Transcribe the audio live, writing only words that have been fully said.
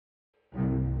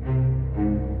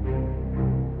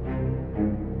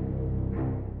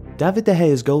David De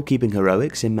Gea's goalkeeping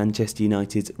heroics in Manchester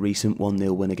United's recent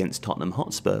 1-0 win against Tottenham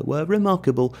Hotspur were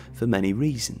remarkable for many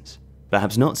reasons.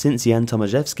 Perhaps not since Jan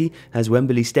Tomaszewski has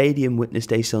Wembley Stadium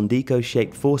witnessed a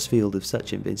Sondiko-shaped force field of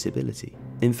such invincibility.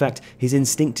 In fact, his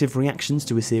instinctive reactions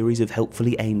to a series of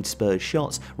helpfully aimed Spurs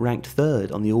shots ranked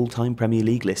third on the all-time Premier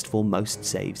League list for most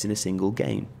saves in a single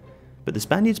game. But the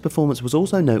Spaniard's performance was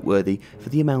also noteworthy for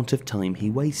the amount of time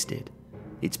he wasted.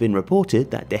 It's been reported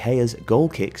that De Gea's goal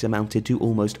kicks amounted to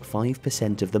almost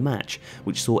 5% of the match,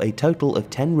 which saw a total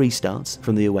of 10 restarts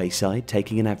from the away side,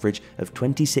 taking an average of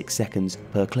 26 seconds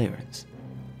per clearance.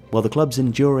 While the club's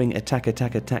enduring attack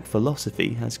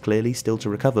philosophy has clearly still to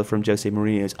recover from Jose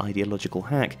Mourinho's ideological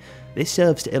hack, this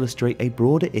serves to illustrate a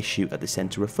broader issue at the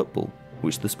centre of football,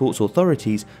 which the sports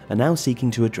authorities are now seeking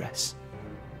to address.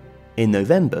 In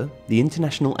November, the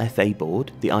International FA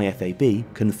Board, the IFAB,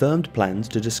 confirmed plans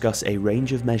to discuss a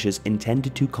range of measures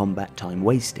intended to combat time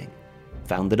wasting.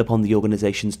 Founded upon the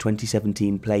organisation's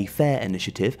 2017 Play Fair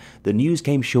initiative, the news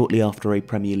came shortly after a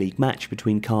Premier League match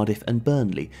between Cardiff and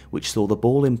Burnley, which saw the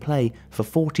ball in play for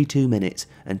 42 minutes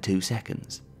and 2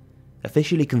 seconds.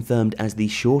 Officially confirmed as the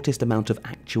shortest amount of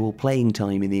actual playing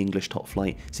time in the English top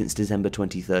flight since December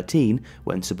 2013,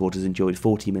 when supporters enjoyed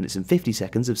 40 minutes and 50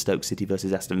 seconds of Stoke City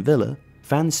vs Aston Villa,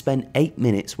 fans spent 8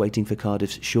 minutes waiting for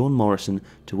Cardiff's Sean Morrison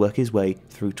to work his way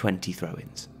through 20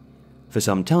 throw-ins. For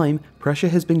some time, pressure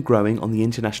has been growing on the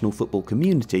international football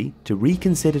community to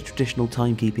reconsider traditional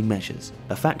timekeeping measures,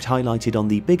 a fact highlighted on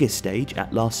the biggest stage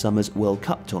at last summer's World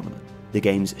Cup tournament. The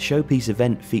game's showpiece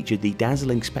event featured the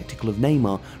dazzling spectacle of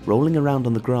Neymar rolling around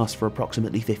on the grass for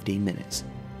approximately 15 minutes.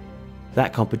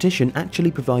 That competition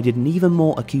actually provided an even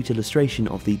more acute illustration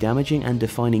of the damaging and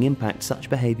defining impact such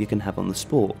behaviour can have on the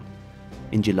sport.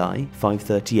 In July,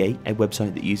 538, a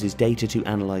website that uses data to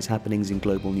analyse happenings in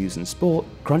global news and sport,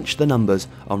 crunched the numbers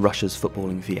on Russia's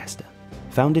footballing fiesta.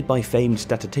 Founded by famed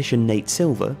statistician Nate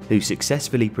Silver, who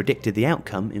successfully predicted the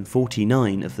outcome in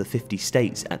 49 of the 50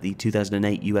 states at the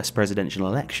 2008 US presidential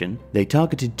election, they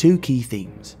targeted two key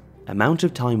themes: amount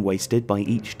of time wasted by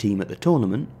each team at the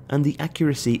tournament, and the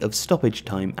accuracy of stoppage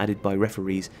time added by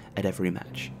referees at every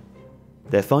match.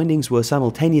 Their findings were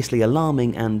simultaneously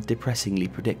alarming and depressingly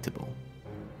predictable.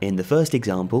 In the first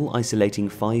example, isolating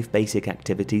 5 basic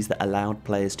activities that allowed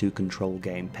players to control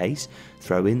game pace,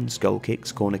 throw-ins, goal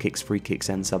kicks, corner kicks, free kicks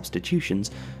and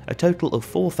substitutions, a total of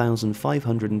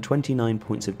 4,529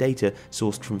 points of data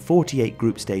sourced from 48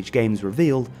 group stage games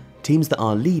revealed teams that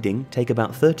are leading take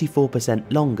about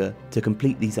 34% longer to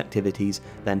complete these activities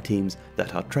than teams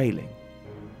that are trailing.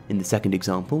 In the second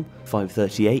example,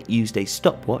 538 used a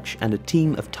stopwatch and a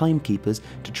team of timekeepers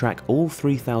to track all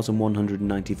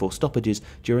 3,194 stoppages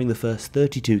during the first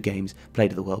 32 games played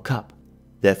at the World Cup.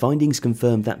 Their findings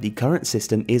confirmed that the current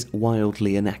system is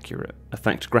wildly inaccurate, a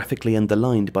fact graphically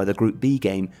underlined by the Group B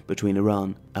game between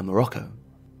Iran and Morocco.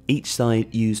 Each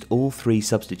side used all 3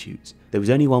 substitutes. There was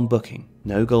only one booking,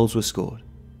 no goals were scored.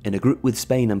 In a group with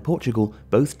Spain and Portugal,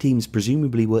 both teams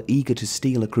presumably were eager to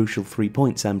steal a crucial 3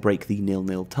 points and break the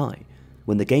 0-0 tie.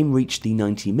 When the game reached the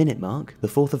 90-minute mark, the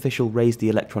 4th official raised the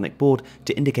electronic board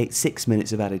to indicate 6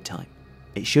 minutes of added time.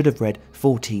 It should have read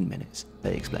 14 minutes,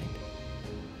 they explained.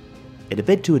 In a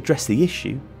bid to address the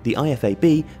issue, the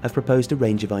IFAB have proposed a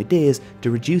range of ideas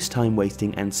to reduce time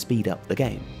wasting and speed up the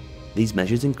game. These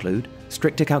measures include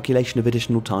stricter calculation of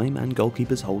additional time and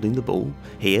goalkeepers holding the ball.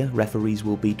 Here, referees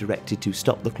will be directed to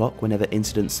stop the clock whenever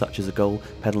incidents such as a goal,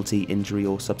 penalty, injury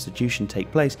or substitution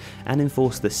take place, and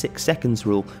enforce the 6 seconds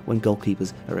rule when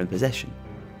goalkeepers are in possession.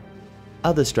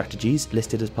 Other strategies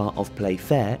listed as part of Play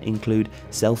Fair include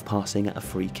self-passing at a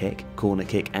free kick, corner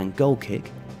kick and goal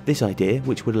kick. This idea,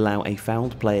 which would allow a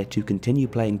fouled player to continue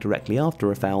playing directly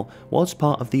after a foul, was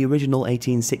part of the original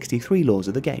 1863 laws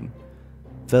of the game.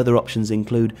 Further options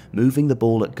include moving the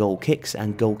ball at goal kicks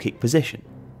and goal kick position.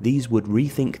 These would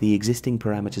rethink the existing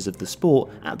parameters of the sport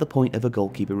at the point of a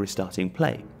goalkeeper restarting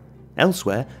play.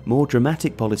 Elsewhere, more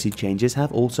dramatic policy changes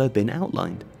have also been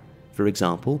outlined. For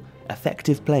example,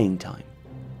 effective playing time.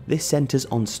 This centres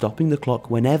on stopping the clock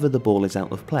whenever the ball is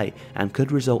out of play and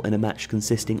could result in a match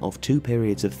consisting of 2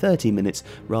 periods of 30 minutes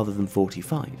rather than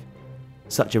 45.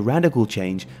 Such a radical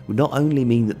change would not only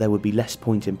mean that there would be less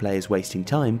point in players wasting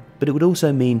time, but it would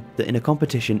also mean that in a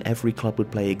competition every club would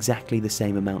play exactly the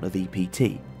same amount of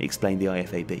EPT, explained the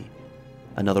IFAB.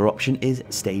 Another option is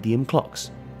stadium clocks.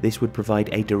 This would provide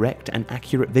a direct and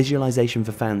accurate visualisation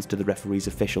for fans to the referee's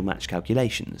official match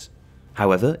calculations.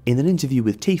 However, in an interview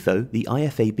with Tifo, the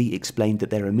IFAB explained that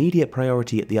their immediate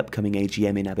priority at the upcoming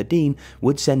AGM in Aberdeen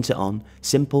would centre on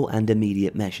simple and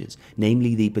immediate measures,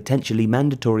 namely the potentially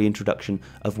mandatory introduction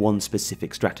of one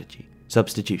specific strategy: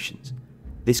 substitutions.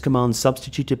 This command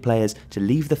substituted players to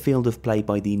leave the field of play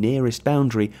by the nearest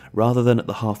boundary rather than at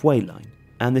the halfway line,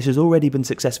 and this has already been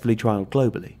successfully trialled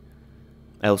globally.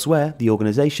 Elsewhere, the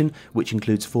organisation, which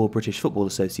includes 4 British football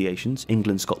associations,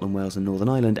 England, Scotland, Wales and Northern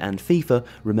Ireland, and FIFA,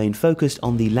 remain focused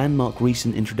on the landmark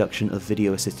recent introduction of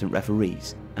video assistant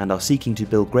referees, and are seeking to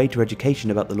build greater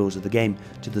education about the laws of the game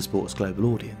to the sport's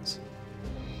global audience.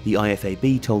 The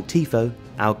IFAB told Tifo,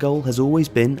 "Our goal has always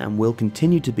been and will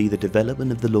continue to be the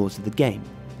development of the laws of the game,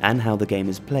 and how the game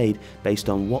is played based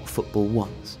on what football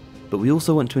wants. But we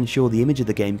also want to ensure the image of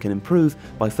the game can improve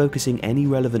by focusing any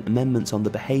relevant amendments on the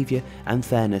behaviour and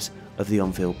fairness of the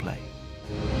on-field play."